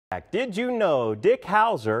Did you know Dick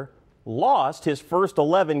Howser lost his first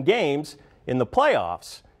 11 games in the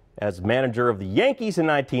playoffs as manager of the Yankees in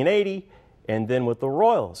 1980 and then with the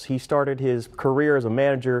Royals? He started his career as a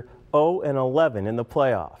manager 0-11 in the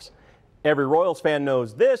playoffs. Every Royals fan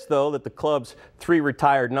knows this, though, that the club's three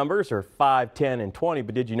retired numbers are 5, 10, and 20.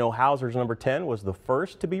 But did you know Howser's number 10 was the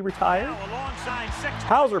first to be retired?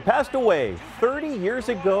 Howser passed away 30 years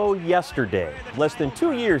ago yesterday, less than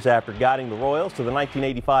 2 years after guiding the Royals to the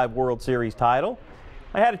 1985 World Series title.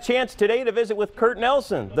 I had a chance today to visit with Curt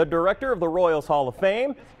Nelson, the director of the Royals Hall of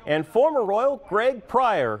Fame, and former Royal Greg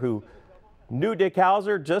Pryor, who knew Dick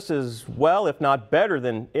Howser just as well, if not better,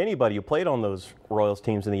 than anybody who played on those Royals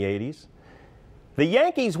teams in the 80s. The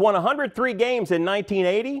Yankees won 103 games in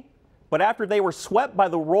 1980, but after they were swept by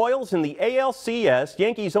the Royals in the ALCS,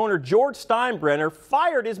 Yankees owner George Steinbrenner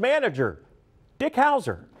fired his manager, Dick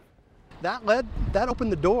Howser. That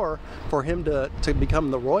opened the door for him to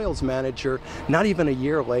become the Royals manager not even a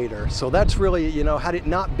year later. So that's really, you know, had it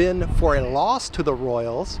not been for a loss to the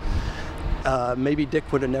Royals, maybe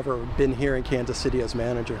Dick would have never been here in Kansas City as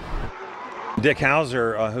manager. Dick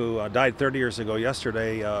Howser, who died 30 years ago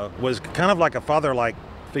yesterday, was kind of like a father-like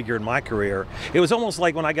figure in my career. It was almost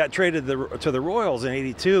like when I got traded to the Royals in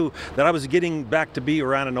 '82 that I was getting back to be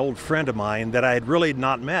around an old friend of mine that I had really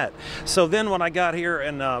not met. So then when I got here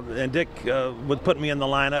and Dick would put me in the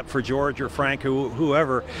lineup for George or Frank,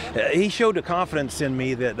 whoever, he showed a confidence in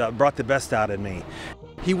me that brought the best out in me.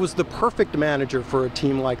 He was the perfect manager for a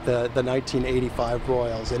team like the 1985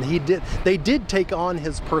 Royals, and they did take on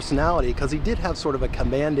his personality because he did have sort of a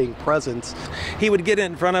commanding presence. He would get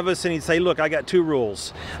in front of us and he'd say, "Look, I got two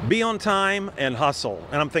rules: be on time and hustle."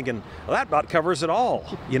 And I'm thinking, well, that about covers it all,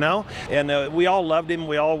 you know. And we all loved him.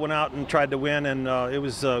 We all went out and tried to win, and it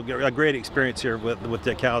was a great experience here with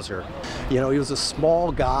Dick Howser. You know, he was a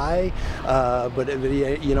small guy, but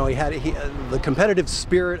you know, the competitive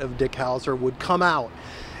spirit of Dick Howser would come out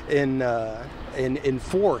in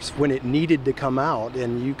force when it needed to come out,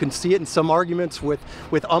 and you can see it in some arguments with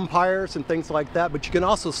umpires and things like that, but you can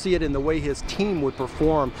also see it in the way his team would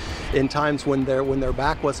perform in times when their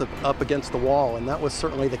back was up against the wall, and that was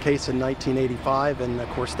certainly the case in 1985, and of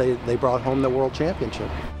course they brought home the world championship.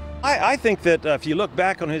 I think that if you look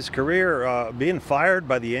back on his career, being fired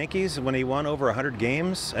by the Yankees when he won over 100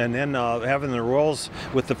 games, and then having the Royals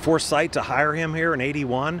with the foresight to hire him here in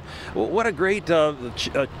 '81, what a great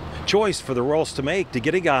choice for the Royals to make, to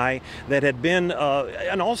get a guy that had been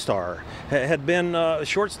an all-star, had been a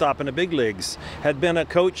shortstop in the big leagues, had been a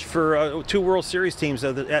coach for 2 World Series teams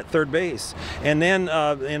at third base. And then,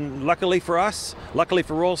 and luckily for us, luckily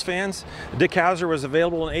for Royals fans, Dick Howser was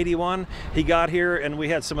available in '81. He got here, and we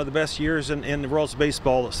had some of the best years in the Royals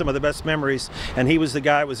baseball, some of the best memories, and he was the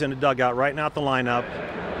guy that was in the dugout right now at the lineup.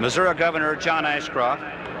 Missouri Governor John Ashcroft,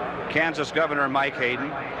 Kansas Governor Mike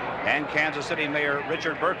Hayden, and Kansas City Mayor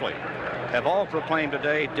Richard Berkeley have all proclaimed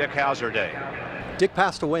today Dick Howser Day. Dick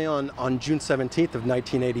passed away on June 17th of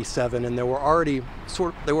 1987, and there were already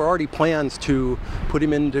plans to put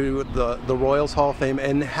him into the Royals Hall of Fame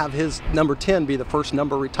and have his number 10 be the first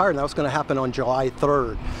number retired. And that was going to happen on July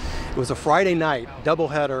 3rd. It was a Friday night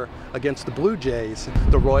doubleheader against the Blue Jays.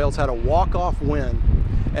 The Royals had a walk-off win,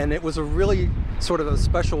 and it was a really sort of a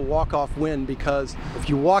special walk-off win because if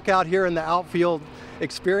you walk out here in the outfield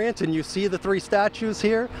experience and you see the 3 statues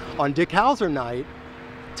here, on Dick Howser night,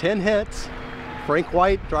 10 hits, Frank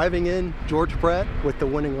White driving in, George Brett with the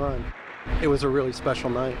winning run. It was a really special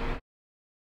night.